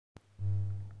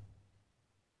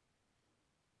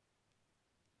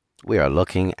We are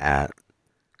looking at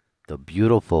the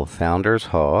beautiful Founders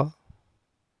Hall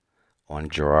on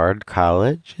Girard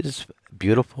College's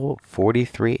beautiful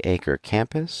 43-acre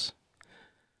campus,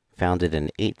 founded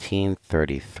in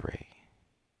 1833.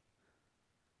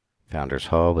 Founders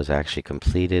Hall was actually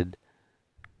completed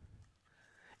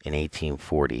in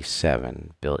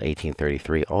 1847, built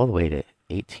 1833 all the way to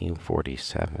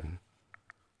 1847.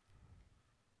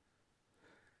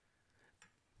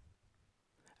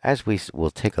 As we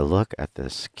will take a look at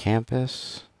this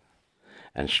campus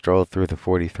and stroll through the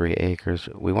 43 acres,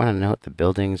 we want to note the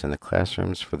buildings and the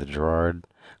classrooms for the Girard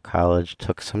College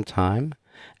took some time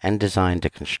and design to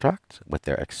construct with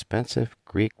their expensive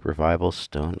Greek Revival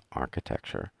stone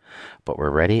architecture, but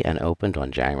were ready and opened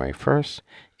on January 1st,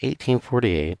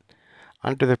 1848,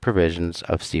 under the provisions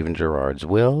of Steven Girard's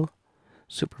will,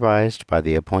 supervised by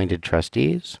the appointed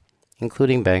trustees,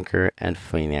 including banker and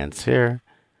financier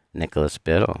Nicholas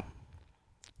Biddle.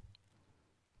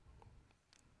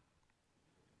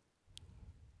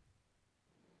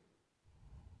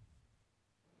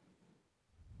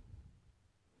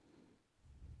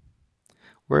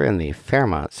 We're in the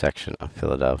Fairmont section of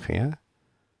Philadelphia,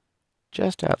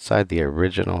 just outside the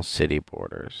original city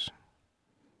borders.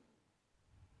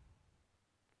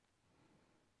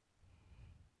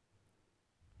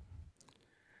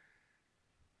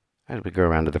 As we go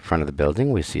around to the front of the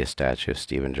building, we see a statue of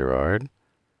Steven Girard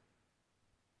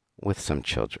with some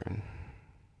children.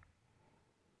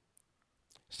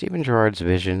 Steven Girard's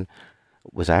vision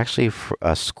was actually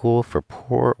a school for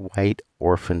poor white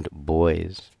orphaned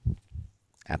boys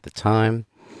at the time,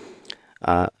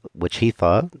 which he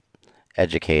thought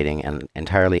educating an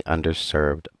entirely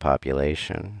underserved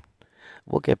population.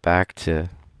 We'll get back to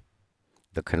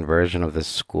the conversion of this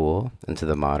school into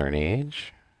the modern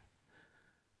age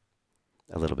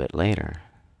a little bit later.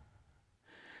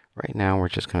 Right now, we're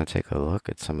just going to take a look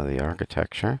at some of the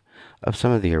architecture of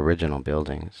some of the original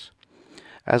buildings.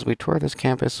 As we tour this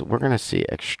campus, we're going to see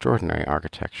extraordinary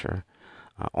architecture,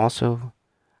 also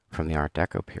from the Art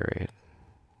Deco period.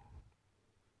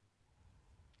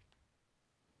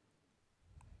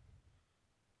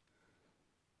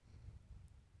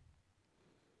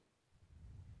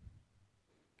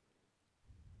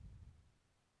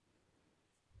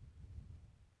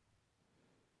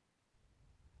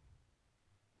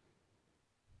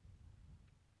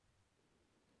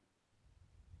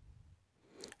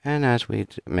 And as we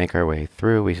make our way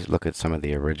through, we look at some of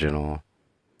the original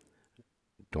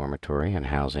dormitory and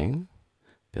housing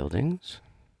buildings.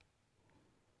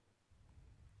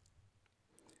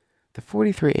 The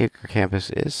 43-acre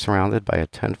campus is surrounded by a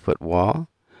 10-foot wall,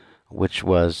 which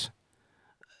was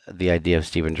the idea of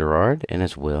Steven Girard in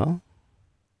his will.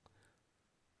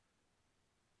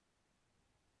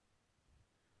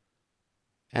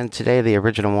 And today, the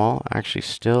original wall actually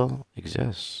still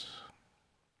exists.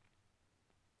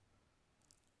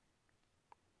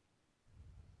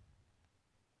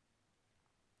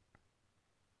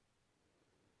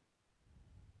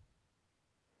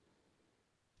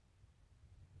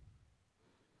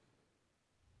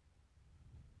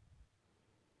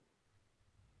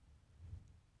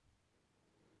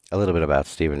 A little bit about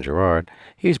Steven Girard.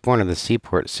 He was born in the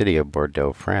seaport city of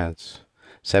Bordeaux, France,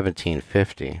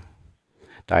 1750.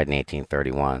 Died in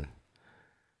 1831.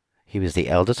 He was the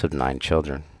eldest of 9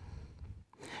 children.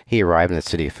 He arrived in the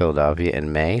city of Philadelphia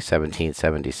in May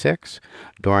 1776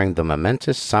 during the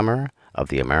momentous summer of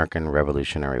the American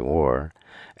Revolutionary War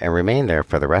and remained there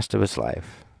for the rest of his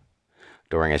life.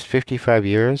 During his 55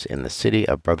 years in the city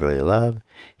of brotherly love,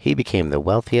 he became the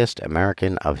wealthiest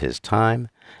American of his time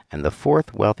and the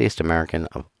 4th wealthiest American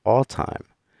of all time,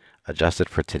 adjusted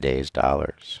for today's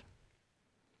dollars.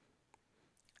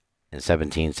 In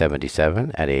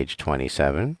 1777, at age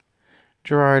 27,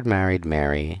 Girard married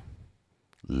Mary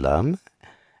Lum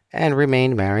and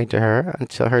remained married to her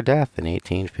until her death in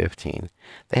 1815.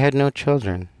 They had no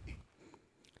children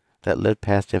that lived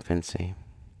past infancy.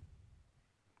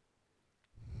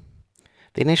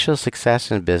 The initial success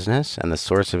in business and the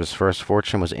source of his first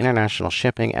fortune was international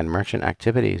shipping and merchant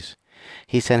activities.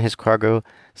 He sent his cargo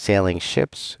sailing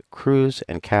ships, crews,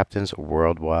 and captains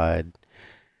worldwide,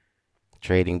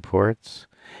 trading ports.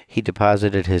 He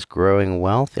deposited his growing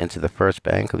wealth into the First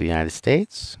Bank of the United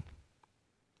States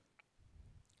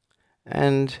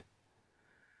and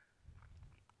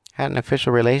had an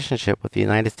official relationship with the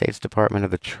United States Department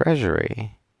of the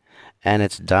Treasury and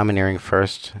its domineering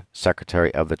first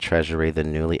Secretary of the Treasury, the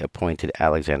newly appointed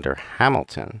Alexander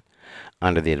Hamilton,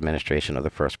 under the administration of the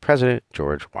first President,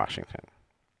 George Washington.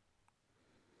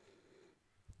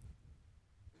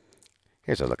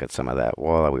 Here's a look at some of that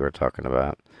wall that we were talking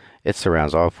about. It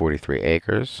surrounds all 43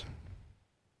 acres.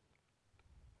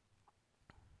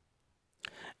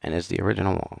 and is the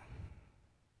original wall.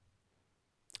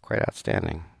 Quite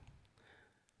outstanding.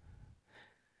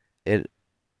 It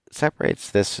separates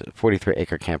this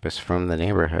 43-acre campus from the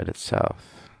neighborhood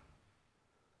itself.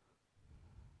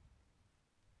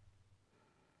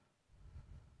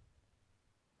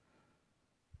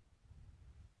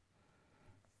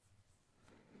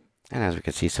 And as we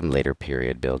can see, some later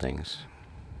period buildings.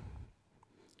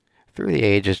 Through the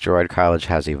ages, Girard College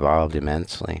has evolved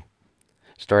immensely,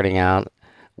 starting out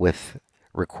with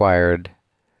required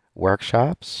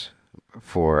workshops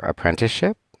for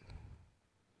apprenticeship,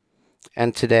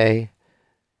 and today,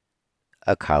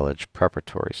 a college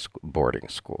preparatory boarding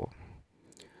school.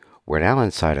 We're now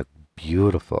inside a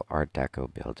beautiful Art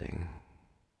Deco building.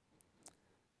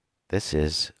 This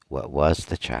is what was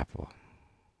the chapel.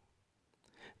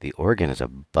 The organ is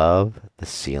above the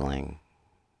ceiling.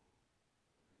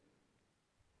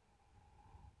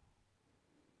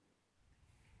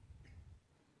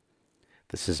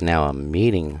 This is now a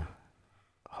meeting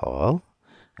hall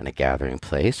and a gathering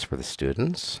place for the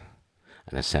students,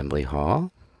 an assembly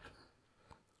hall.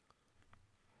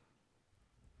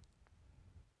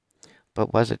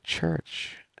 But was it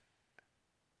church?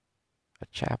 A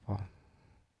chapel?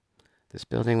 This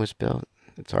building was built,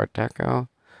 it's Art Deco,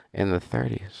 in the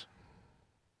 30s.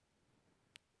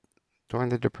 During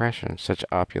the Depression, such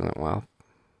opulent wealth.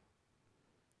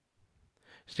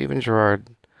 Steven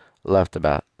Girard left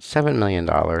about $7 million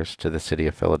to the city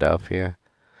of Philadelphia.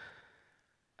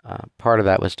 Part of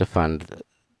that was to fund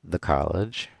the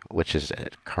college, which is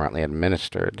currently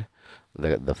administered,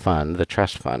 the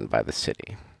trust fund by the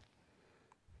city.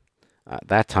 At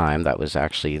that time, that was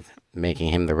actually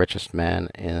making him the richest man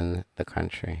in the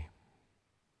country.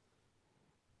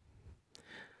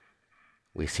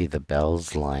 We see the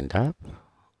bells lined up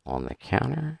on the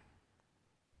counter.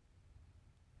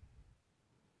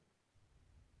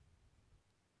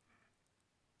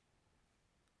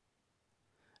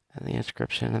 And the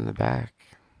inscription in the back.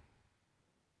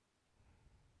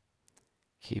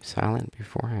 Keep silent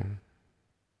before him.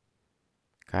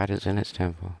 God is in his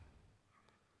temple.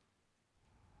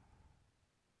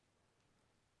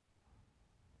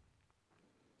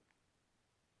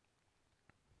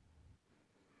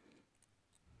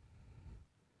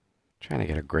 Trying to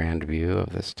get a grand view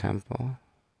of this temple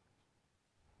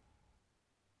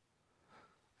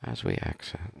as we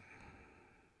exit.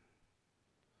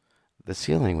 The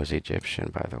ceiling was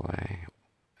Egyptian, by the way,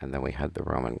 and then we had the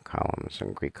Roman columns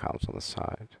and Greek columns on the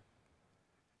side.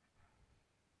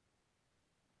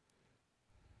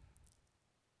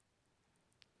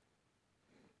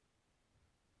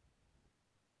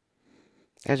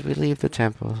 As we leave the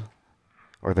temple,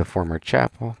 or the former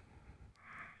chapel,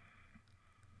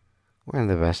 we're in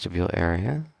the vestibule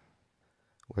area,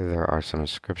 where there are some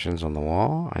inscriptions on the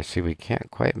wall. I see we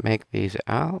can't quite make these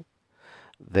out.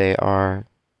 They are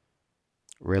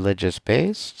religious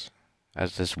based,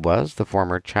 as this was the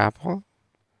former chapel.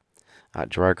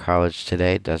 Girard College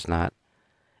today does not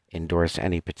endorse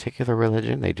any particular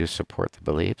religion. They do support the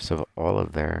beliefs of all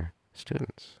of their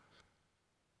students.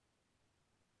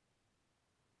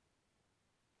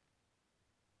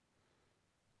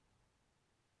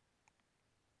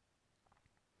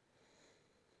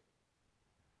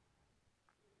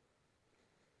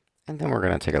 And then we're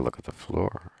going to take a look at the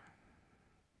floor.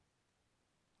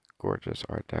 Gorgeous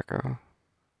Art Deco.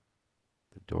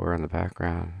 The door in the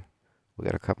background. We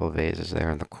got a couple of vases there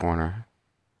in the corner.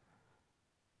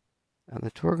 And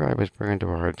the tour guide was bringing to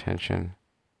our attention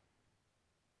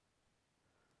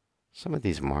some of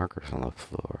these markers on the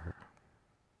floor.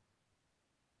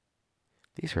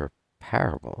 These are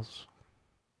parables.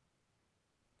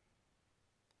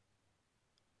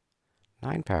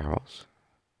 9 parables.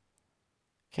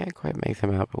 Can't quite make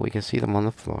them out, but we can see them on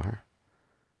the floor.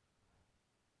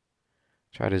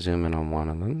 Try to zoom in on one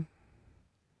of them.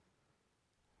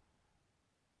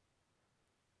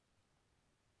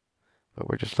 But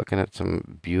we're just looking at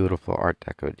some beautiful Art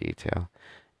Deco detail.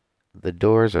 The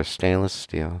doors are stainless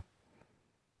steel.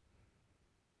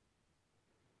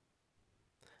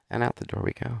 And out the door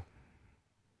we go.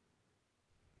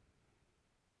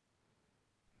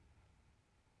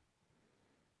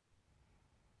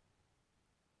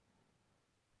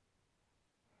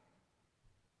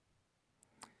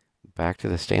 Back to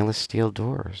the stainless steel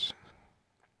doors.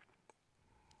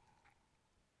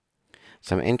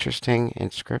 Some interesting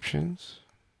inscriptions.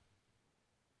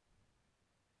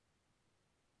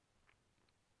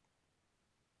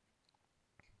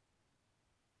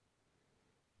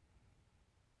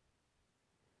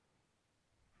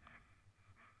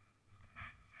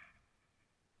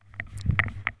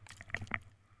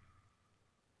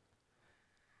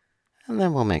 And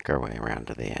then we'll make our way around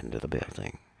to the end of the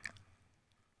building.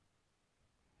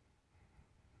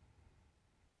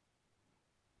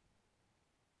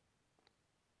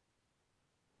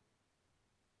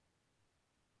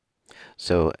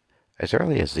 So, as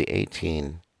early as the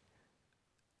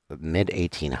mid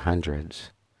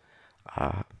 1800s,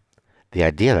 uh, the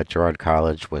idea that Girard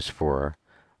College was for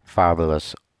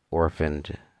fatherless,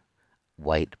 orphaned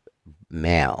white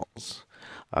males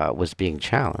was being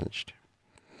challenged.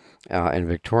 In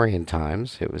Victorian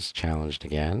times, it was challenged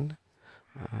again.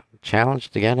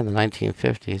 Challenged again in the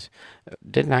 1950s.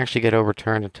 Didn't actually get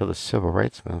overturned until the Civil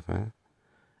Rights Movement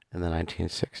in the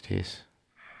 1960s.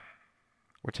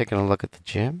 We're taking a look at the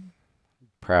gym.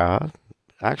 Proud.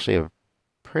 Actually, a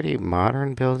pretty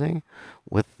modern building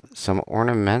with some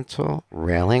ornamental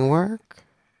railing work.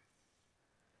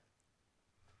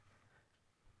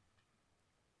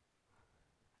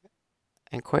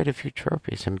 And quite a few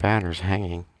trophies and banners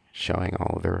hanging, showing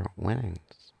all their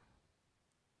winnings.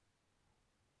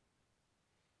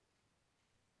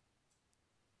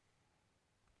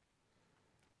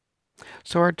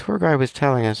 So our tour guide was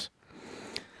telling us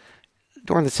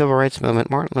during the Civil Rights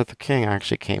Movement, Martin Luther King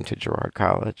actually came to Girard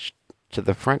College to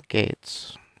the front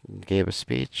gates and gave a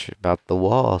speech about the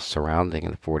wall surrounding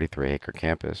the 43-acre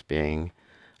campus being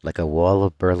like a wall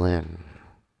of Berlin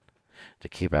to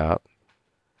keep out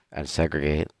and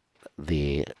segregate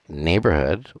the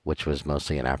neighborhood, which was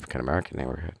mostly an African American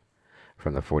neighborhood,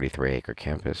 from the 43-acre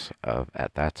campus of,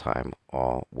 at that time,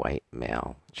 all white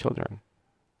male children.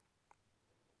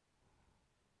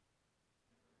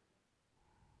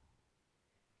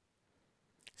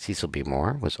 Cecil B.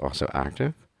 Moore was also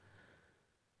active.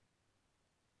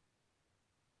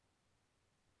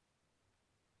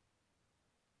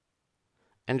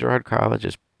 And Girard College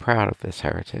is proud of this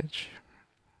heritage,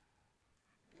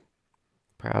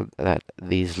 proud that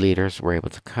these leaders were able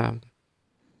to come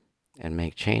and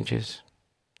make changes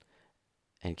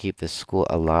and keep this school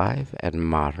alive and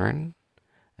modern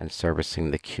and servicing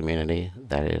the community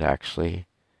that it actually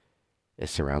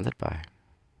is surrounded by.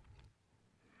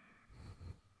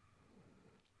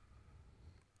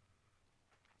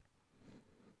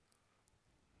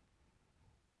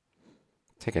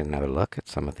 Take another look at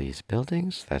some of these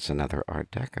buildings. That's another Art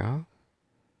Deco.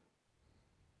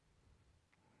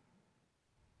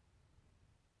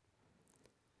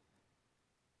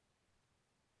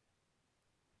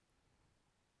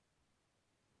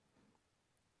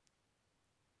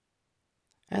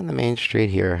 And the main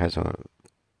street here has a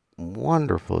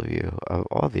wonderful view of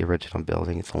all the original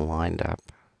buildings lined up.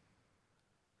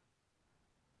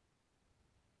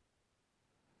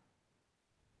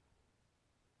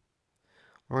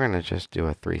 We're going to just do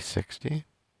a 360.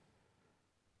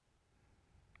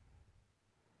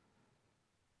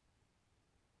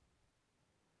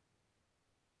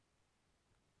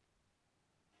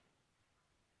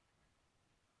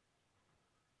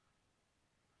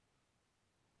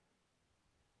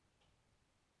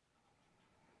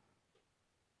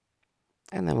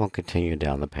 And then we'll continue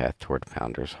down the path toward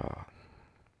Founders Hall.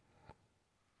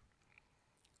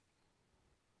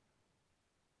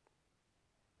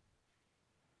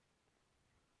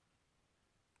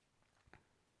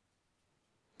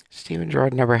 Steven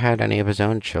Girard never had any of his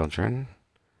own children.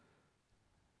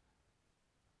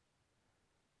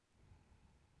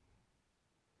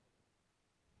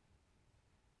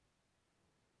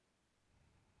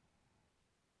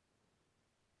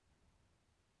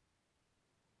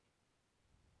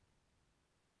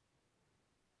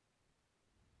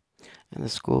 And the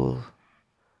school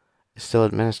is still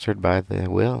administered by the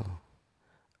will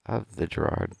of the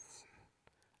Girard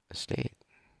estate,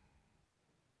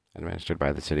 administered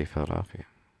by the city of Philadelphia.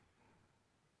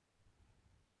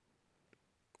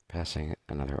 Passing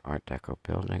another Art Deco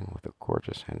building with a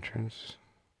gorgeous entrance.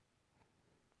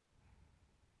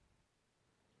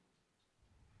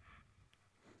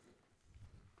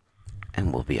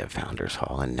 And we'll be at Founders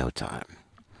Hall in no time.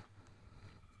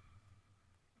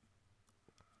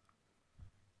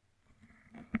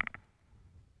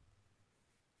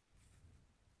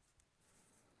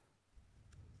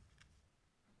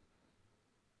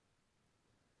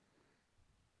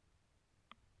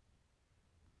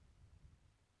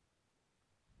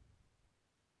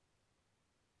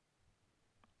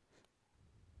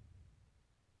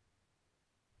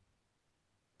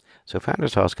 So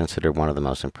Founders Hall is considered one of the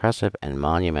most impressive and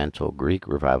monumental Greek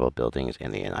Revival buildings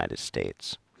in the United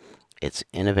States. Its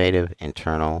innovative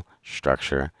internal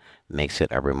structure makes it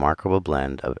a remarkable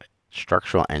blend of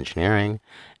structural engineering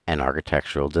and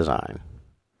architectural design.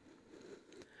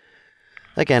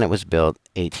 Again, it was built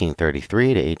 1833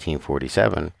 to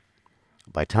 1847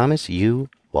 by Thomas U.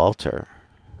 Walter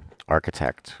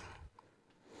architect.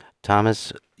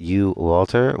 Thomas U.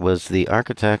 Walter was the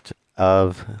architect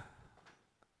of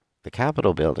the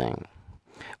Capitol building.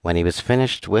 When he was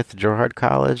finished with Girard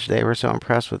College, they were so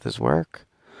impressed with his work,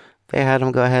 they had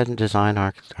him go ahead and design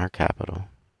our Capitol.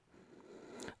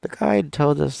 The guide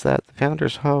told us that the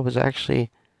Founders Hall was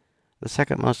actually the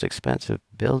second most expensive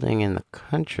building in the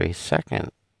country,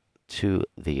 second to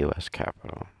the U.S.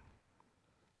 Capitol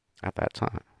at that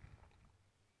time.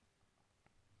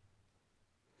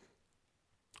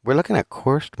 We're looking at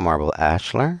coursed marble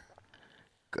ashlar,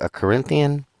 a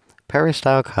Corinthian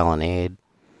peristyle colonnade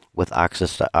with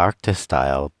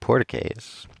octastyle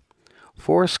portiques,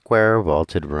 4 square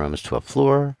vaulted rooms to a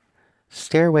floor,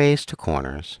 stairways to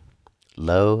corners,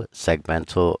 low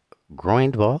segmental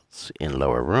groined vaults in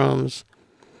lower rooms,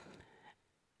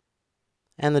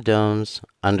 and the domes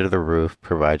under the roof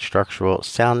provide structural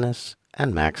soundness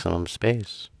and maximum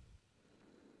space.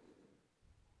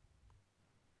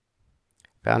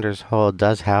 Founders Hall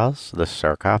does house the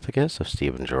sarcophagus of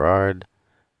Steven Girard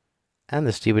and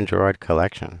the Steven Girard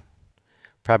collection,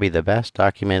 probably the best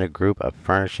documented group of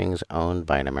furnishings owned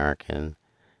by an American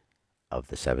of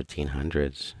the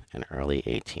 1700s and early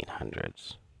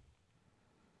 1800s.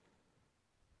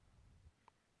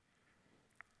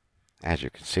 As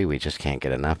you can see, we just can't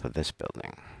get enough of this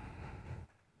building.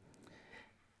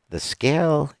 The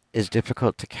scale is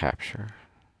difficult to capture.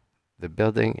 The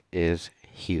building is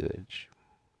huge.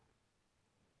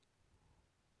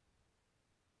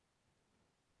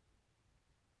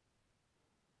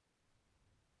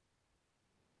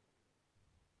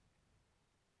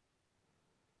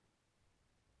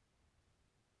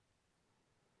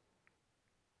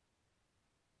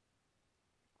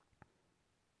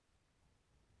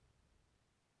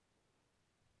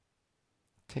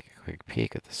 Take a quick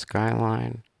peek at the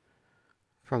skyline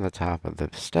from the top of the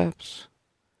steps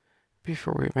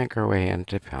before we make our way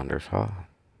into Founders Hall.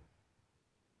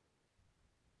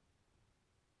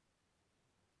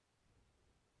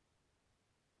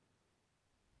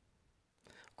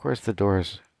 Of course, the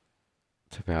doors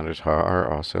to Founders Hall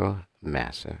are also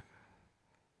massive.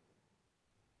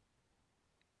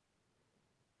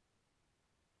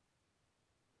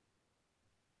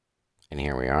 And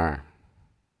here we are.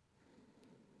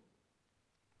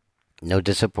 No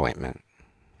disappointment.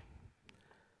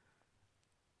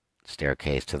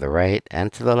 Staircase to the right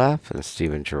and to the left, and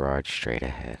Steven Girard straight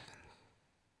ahead.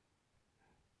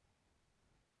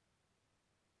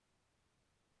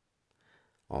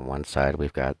 On one side,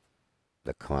 we've got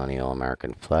the colonial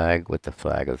American flag with the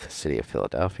flag of the city of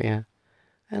Philadelphia,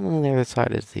 and on the other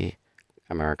side is the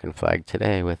American flag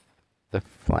today with the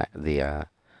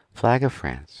flag of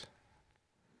France.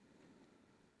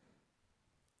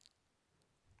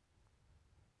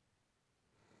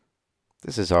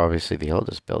 This is obviously the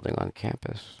oldest building on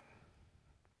campus.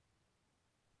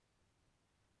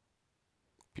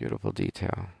 Beautiful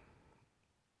detail.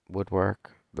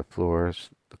 Woodwork, the floors,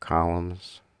 the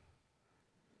columns,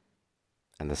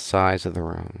 and the size of the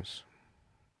rooms.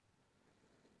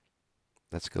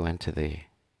 Let's go into the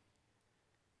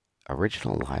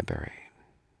original library.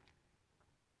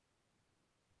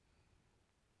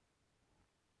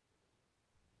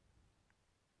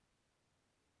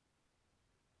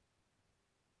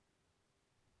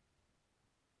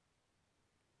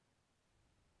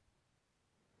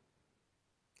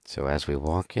 So as we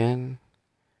walk in,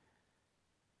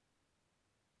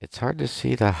 it's hard to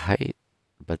see the height,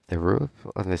 but the roof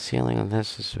on the ceiling on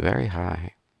this is very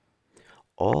high.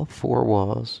 All 4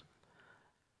 walls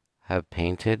have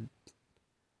painted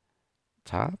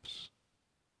tops,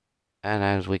 and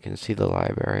as we can see, the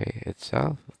library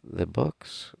itself, the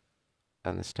books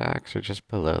and the stacks are just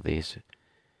below these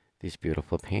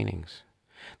beautiful paintings.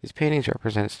 These paintings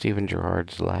represent Steven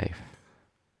Girard's life,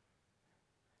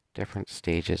 different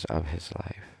stages of his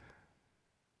life.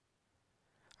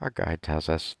 Our guide tells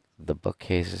us the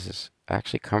bookcases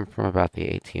actually come from about the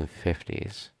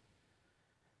 1850s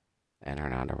and are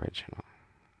not original.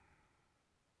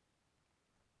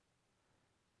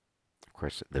 Of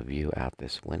course, the view out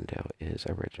this window is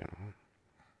original.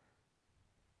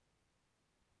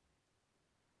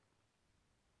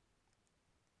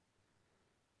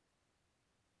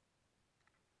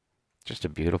 Just a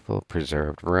beautiful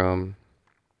preserved room.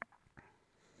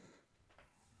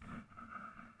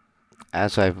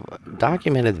 As I've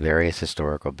documented various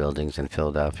historical buildings in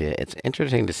Philadelphia, it's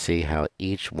interesting to see how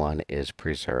each one is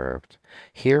preserved.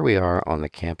 Here we are on the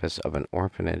campus of an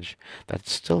orphanage that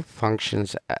still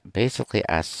functions basically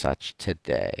as such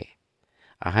today.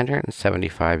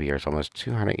 175 years, almost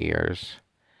 200 years,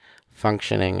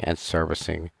 functioning and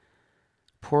servicing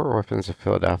poor orphans of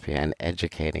Philadelphia and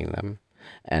educating them.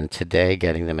 and today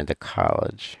getting them into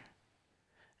college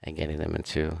and getting them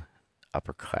into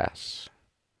upper class.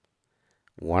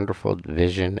 Wonderful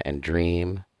vision and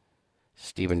dream.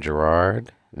 Steven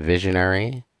Girard,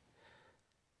 visionary.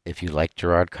 If you like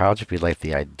Girard College, if you like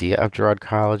the idea of Girard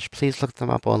College, please look them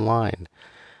up online.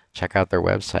 Check out their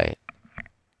website.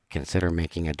 Consider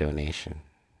making a donation.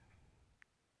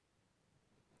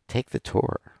 Take the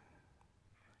tour.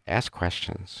 Ask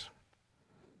questions.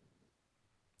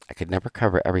 I could never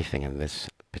cover everything in this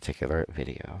particular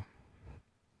video.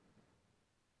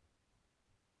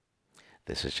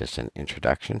 This is just an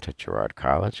introduction to Girard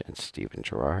College and Steven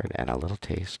Girard and a little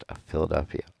taste of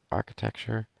Philadelphia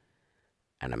architecture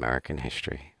and American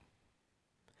history.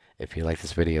 If you like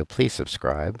this video, please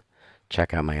subscribe,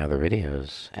 check out my other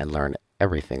videos, and learn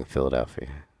everything Philadelphia.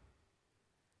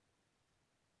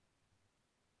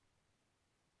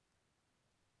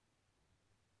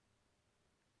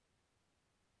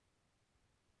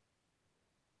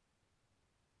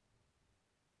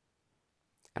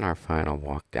 And our final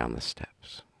walk down the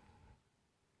steps.